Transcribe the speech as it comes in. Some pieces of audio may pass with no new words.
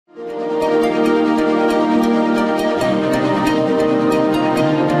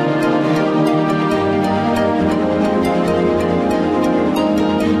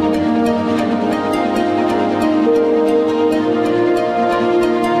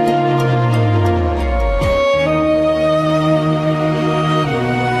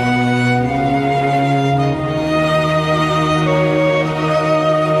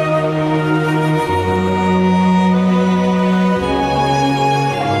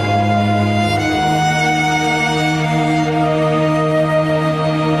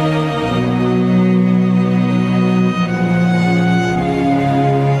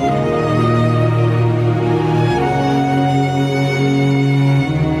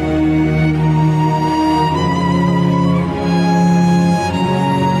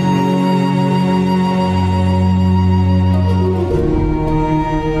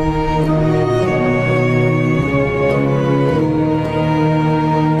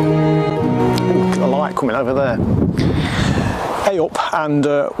coming over there. Hey up, and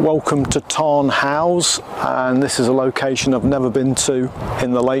welcome to Tarn House, and this is a location I've never been to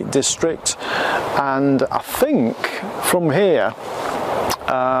in the Lake District, and I think from here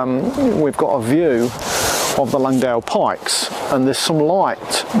we've got a view of the Langdale Pikes, and there's some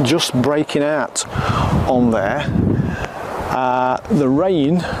light just breaking out on there. The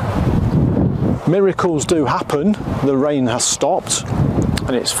rain, miracles do happen, the rain has stopped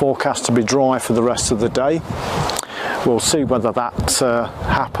and it's forecast to be dry for the rest of the day. We'll see whether that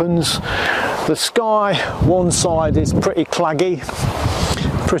happens. The sky one side is pretty claggy,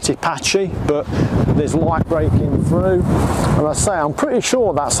 pretty patchy, but there's light breaking through, and I say I'm pretty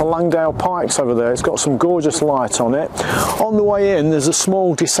sure that's the Langdale Pikes over there. It's got some gorgeous light on it. On the way in there's a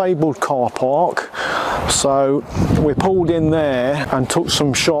small disabled car park, so we pulled in there and took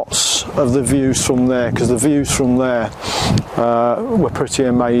some shots of the views from there, because the views from there were pretty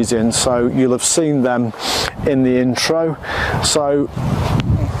amazing, so you'll have seen them in the intro. So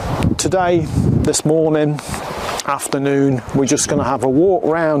today, this morning, afternoon, we're just going to have a walk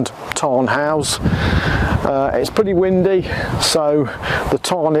around Tarn House. It's pretty windy, so the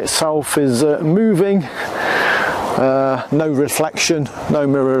tarn itself is moving. No reflection, no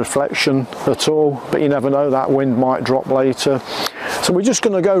mirror reflection at all, but you never know, that wind might drop later. So we're just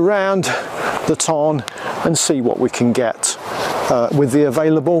going to go round the tarn and see what we can get with the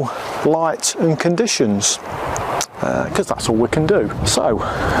available light and conditions, because that's all we can do. So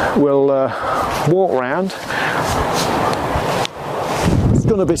we'll walk round. There's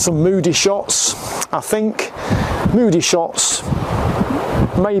going to be some moody shots, I think. Moody shots,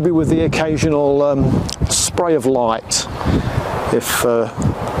 maybe with the occasional spray of light if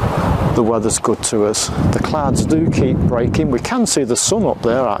the weather's good to us. The clouds do keep breaking. We can see the sun up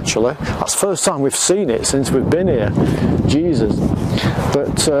there actually. That's the first time we've seen it since we've been here. Jesus.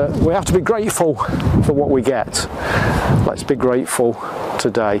 But we have to be grateful for what we get. Let's be grateful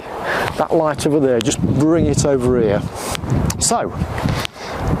today. That light over there, just bring it over here. So,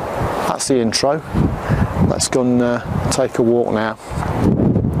 that's the intro. Let's go and take a walk now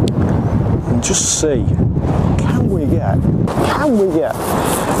and just see, can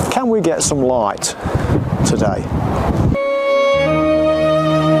we get some light today?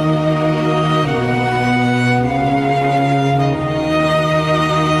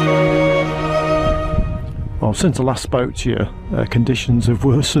 Well, since I last spoke to you, conditions have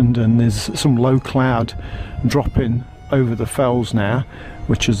worsened and there's some low cloud dropping over the fells now,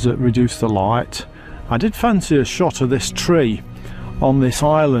 which has reduced the light. I did fancy a shot of this tree on this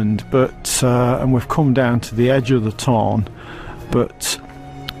island, but and we've come down to the edge of the tarn, but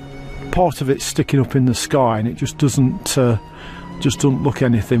part of it's sticking up in the sky and it just doesn't look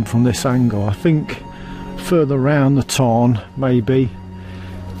anything from this angle. I think further round the tarn, maybe,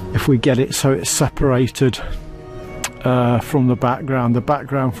 if we get it so it's separated from the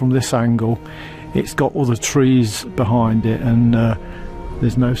background from this angle, it's got other trees behind it and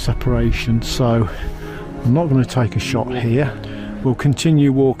there's no separation, so I'm not going to take a shot here. We'll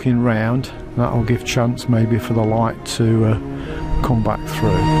continue walking round. That'll give chance maybe for the light to come back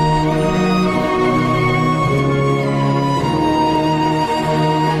through.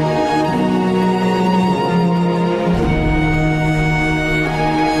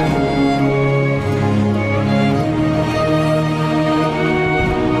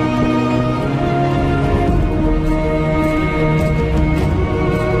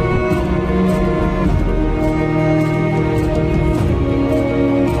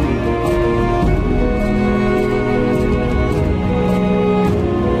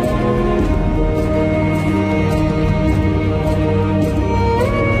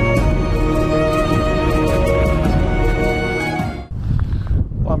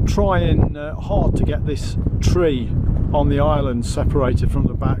 Trying hard to get this tree on the island separated from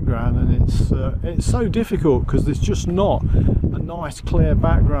the background, and it's so difficult because there's just not a nice clear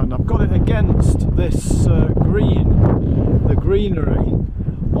background. I've got it against this the greenery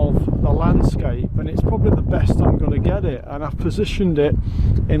of the landscape, and it's probably the best I'm going to get it, and I've positioned it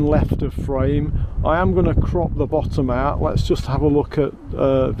in left of frame. I am going to crop the bottom out. Let's just have a look at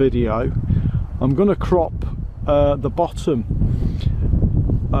video. I'm going to crop the bottom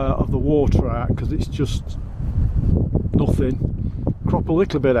of the water out because it's just nothing. Crop a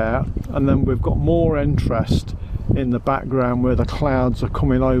little bit out, and then we've got more interest in the background where the clouds are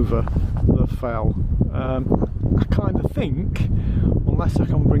coming over the fell. I kind of think, unless I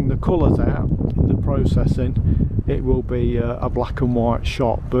can bring the colours out in the processing, it will be a black and white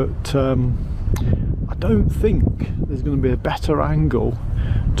shot, but I don't think there's going to be a better angle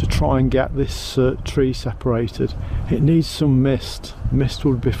to try and get this tree separated. It needs some mist. Mist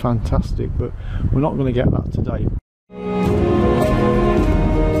would be fantastic, but we're not going to get that today.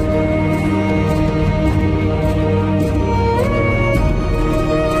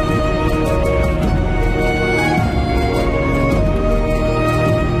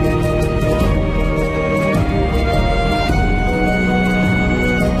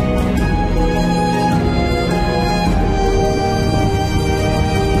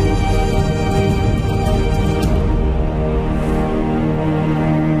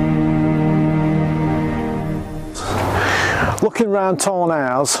 Looking around Tarn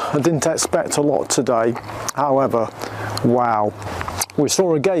House, I didn't expect a lot today. However, wow, we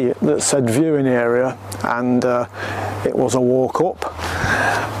saw a gate that said viewing area, and it was a walk up,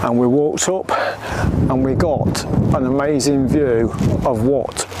 and we walked up and we got an amazing view of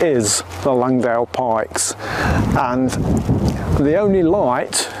what is the Langdale Pikes. And the only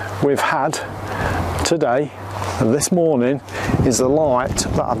light we've had today, this morning, is the light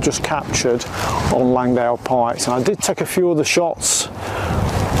that I've just captured on Langdale Pikes. And I did take a few other shots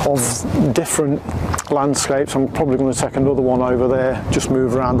of different landscapes. I'm probably going to take another one over there, just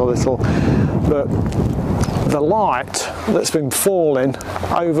move around a little. But the light that's been falling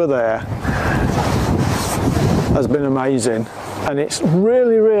over there has been amazing, and it's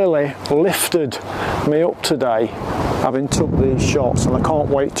really lifted me up today, having took these shots, and I can't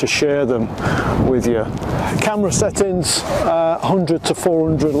wait to share them with you. Camera settings, 100 to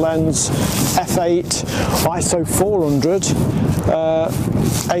 400 lens, f8, ISO 400,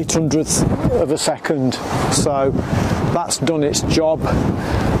 800th of a second, so that's done its job.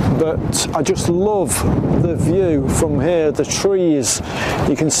 But I just love the view from here, the trees.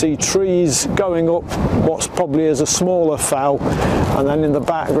 You can see trees going up what's probably is a smaller fell, and then in the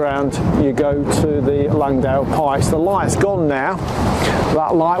background you go to the Langdale Pikes. The light's gone now.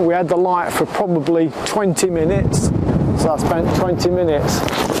 That light, we had the light for probably 20 minutes, so I spent 20 minutes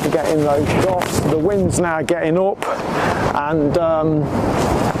getting those shots. The wind's now getting up, and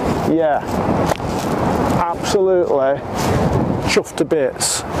yeah, absolutely chuffed to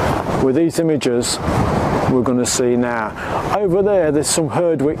bits with these images we're going to see now. Over there's some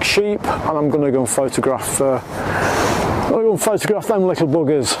Herdwick sheep, and I'm going to go and photograph them little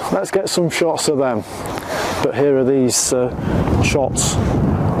buggers. Let's get some shots of them. But here are these shots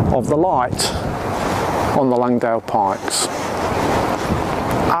of the light on the Langdale Pikes.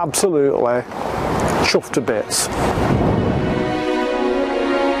 Absolutely chuffed to bits.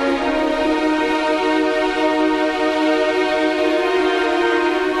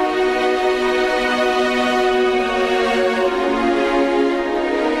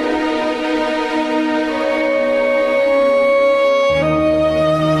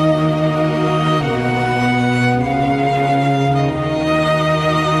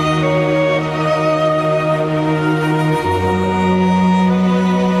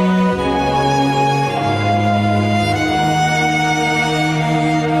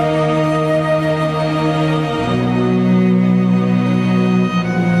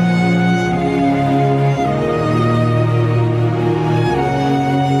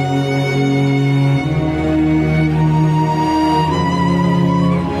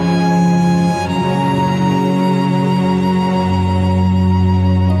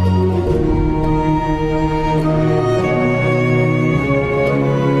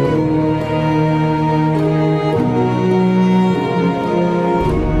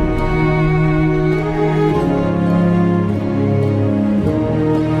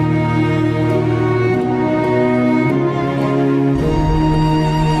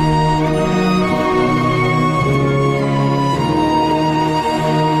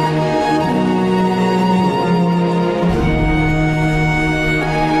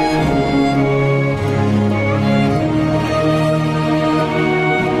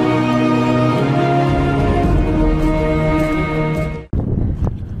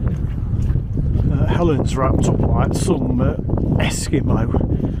 Helen's wrapped up like some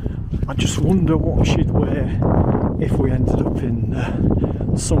Eskimo. I just wonder what she'd wear if we ended up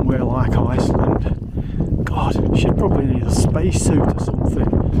in somewhere like Iceland. God, she'd probably need a spacesuit or something.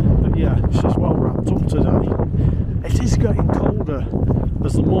 But yeah, she's well wrapped up today. It is getting colder.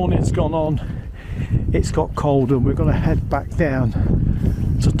 As the morning's gone on, it's got colder, and we're going to head back down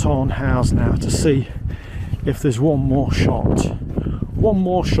to Tarn House now to see if there's one more shot. One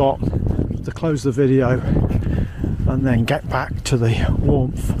more shot to close the video, and then get back to the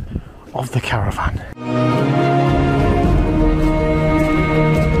warmth of the caravan.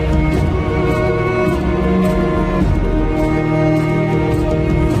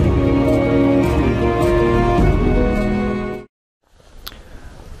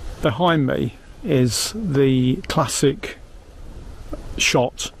 behind me is the classic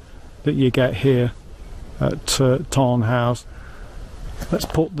shot that you get here at Tarn House. Let's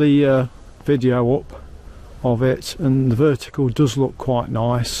put the video up of it, and the vertical does look quite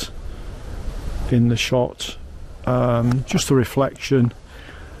nice in the shot. Just the reflection,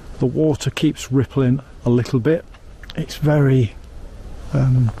 the water keeps rippling a little bit. It's very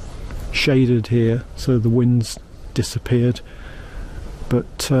shaded here, so the wind's disappeared,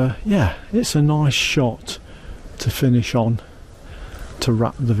 but yeah, it's a nice shot to finish on to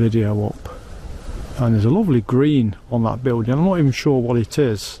wrap the video up. And there's a lovely green on that building. I'm not even sure what it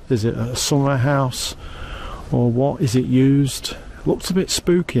is. Is it a summer house or what is it used? It looks a bit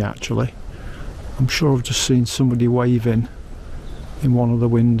spooky actually. I'm sure I've just seen somebody waving in one of the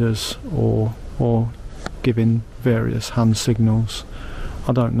windows or giving various hand signals.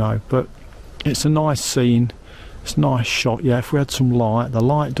 I don't know, but it's a nice scene. It's a nice shot. Yeah, if we had some light, the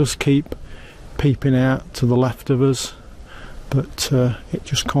light does keep peeping out to the left of us, but it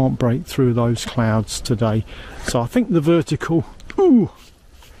just can't break through those clouds today. So I think the vertical,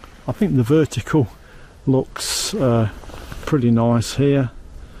 I think the vertical looks pretty nice here.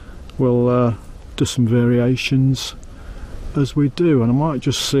 We'll do some variations as we do, and I might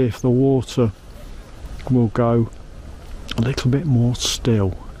just see if the water will go a little bit more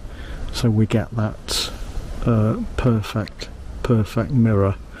still, so we get that perfect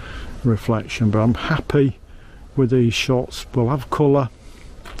mirror reflection. But I'm happy with these shots. We'll have colour.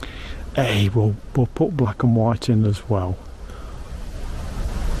 Hey, we'll put black and white in as well.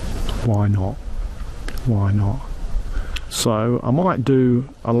 Why not? Why not? So I might do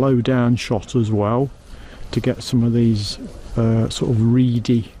a low down shot as well to get some of these sort of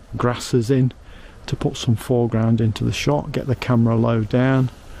reedy grasses in, to put some foreground into the shot, get the camera low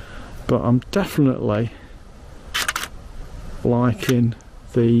down. But I'm definitely liking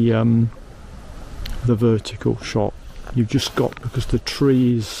the vertical shot you've just got, because the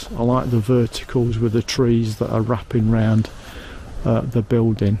trees, I like the verticals with the trees that are wrapping round the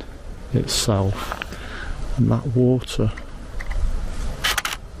building itself, and that water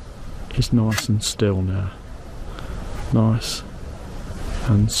is nice and still now. Nice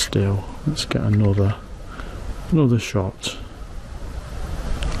and still. Let's get another shot,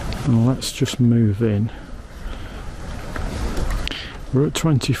 and let's just move in. We're at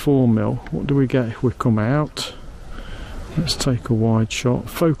 24mm. What do we get if we come out? Let's take a wide shot,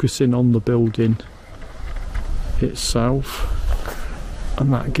 focusing on the building itself,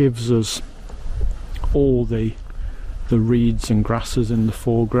 and that gives us all the reeds and grasses in the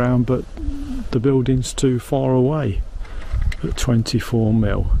foreground, but the building's too far away at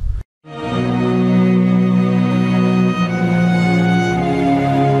 24mm.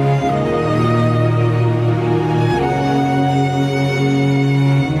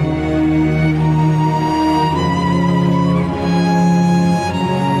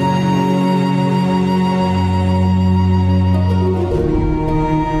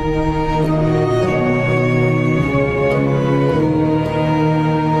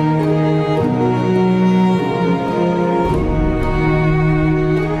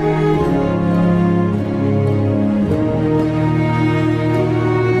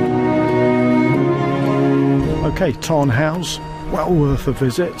 Okay, Tarn House, well worth a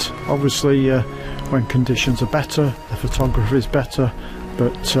visit. Obviously when conditions are better, the photography is better,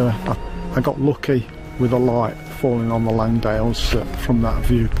 but I got lucky with a light falling on the Langdales from that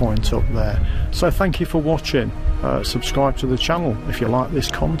viewpoint up there. So thank you for watching. Subscribe to the channel if you like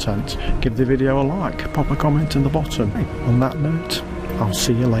this content. Give the video a like, pop a comment in the bottom. On that note, I'll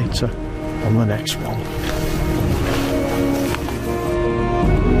see you later on the next one.